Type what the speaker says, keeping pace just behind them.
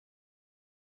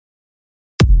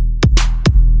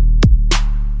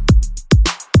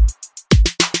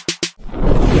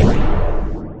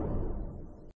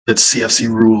that CFC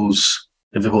rules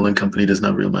if the holding company doesn't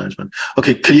have real management.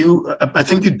 Okay, could you, I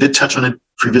think you did touch on it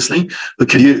previously, but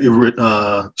could you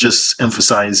just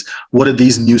emphasize what are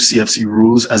these new CFC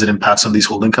rules as it impacts on these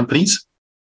holding companies?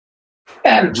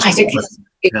 I think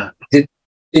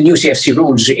the new CFC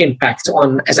rules impact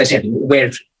on, as I said, where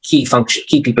key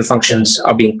people functions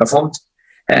are being performed,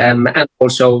 and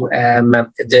also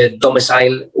the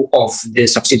domicile of the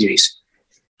subsidiaries.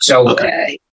 So,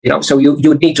 okay. So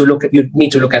you need to look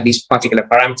at these particular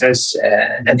parameters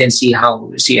and then see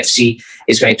how CFC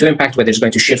is going to impact, whether it's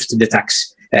going to shift the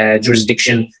tax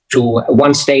jurisdiction to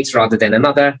one state rather than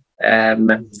another.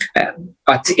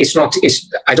 But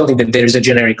I don't think that there is a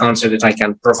generic answer that I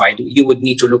can provide. You would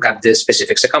need to look at the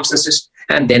specific circumstances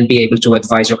and then be able to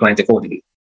advise your client accordingly.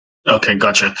 Okay,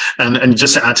 gotcha. And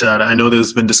just to add to that, I know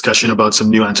there's been discussion about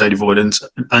some new anti-avoidance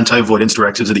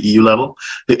directives at the EU level,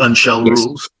 the unshell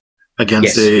rules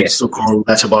against the so-called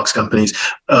letterbox companies.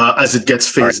 As it gets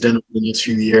phased in over the next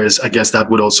few years, I guess that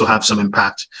would also have some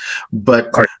impact. But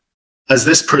as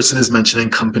this person is mentioning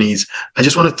companies, I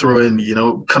just want to throw in,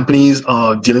 companies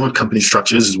dealing with company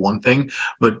structures is one thing,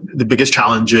 but the biggest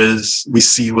challenges we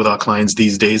see with our clients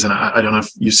these days, and I don't know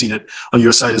if you've seen it on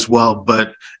your side as well,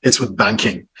 but it's with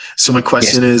banking. So my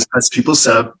question is, as people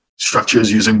set up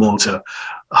structures using Malta,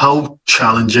 how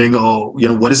challenging or,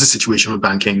 what is the situation with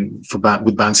banking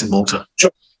with banks in Malta?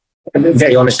 Sure.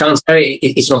 Very honest answer.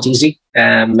 It's not easy.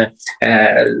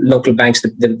 Local banks,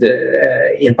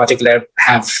 in particular,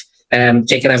 have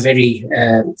taken a very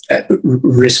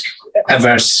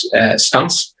risk-averse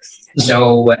stance.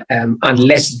 So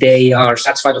unless they are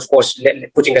satisfied, of course,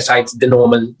 putting aside the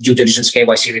normal due diligence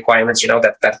KYC requirements,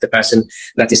 that the person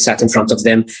that is sat in front of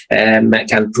them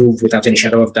can prove without any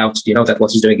shadow of doubt, that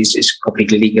what he's doing is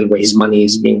completely legal, where his money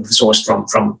is being sourced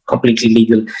from completely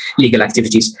legal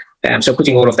activities. So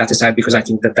putting all of that aside, because I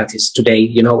think that is today,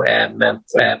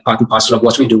 part and parcel of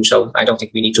what we do. So I don't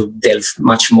think we need to delve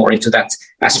much more into that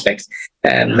aspect.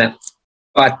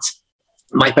 But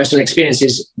my personal experience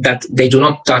is that they do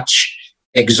not touch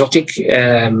exotic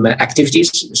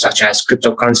activities such as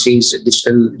cryptocurrencies,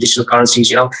 digital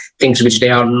currencies, things which they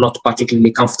are not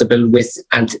particularly comfortable with,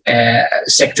 and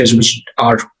sectors which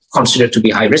are considered to be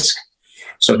high risk.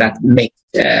 So that makes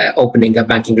opening a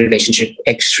banking relationship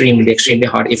extremely, extremely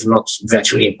hard, if not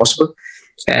virtually impossible.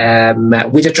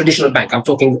 With a traditional bank, I'm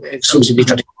talking exclusively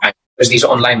traditional bank, because these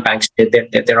online banks,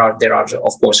 there are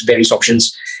of course various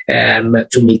options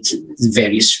to meet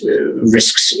various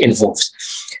risks involved.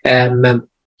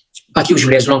 But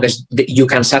usually, as long as you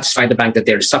can satisfy the bank that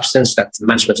there is substance, that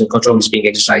management and control is being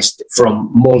exercised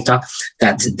from Malta,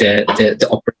 that the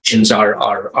operations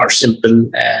are simple,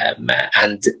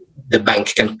 and the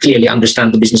bank can clearly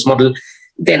understand the business model,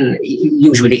 then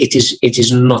usually it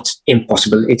is not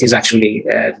impossible. It is actually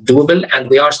doable, and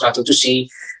we are starting to see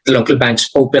the local banks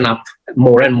open up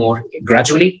more and more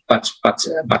gradually, but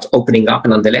opening up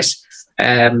nonetheless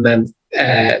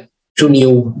to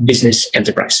new business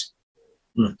enterprise.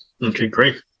 Okay,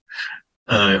 great.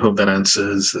 I hope that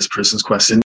answers this person's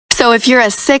question. So if you're a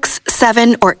 6,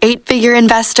 7, or 8-figure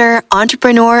investor,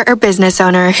 entrepreneur, or business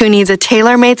owner who needs a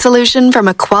tailor-made solution from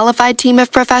a qualified team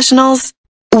of professionals,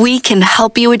 we can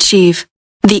help you achieve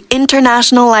the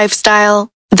international lifestyle,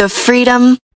 the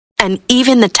freedom, and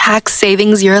even the tax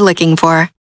savings you're looking for.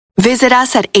 Visit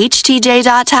us at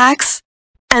htj.tax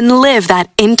and live that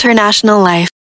international life.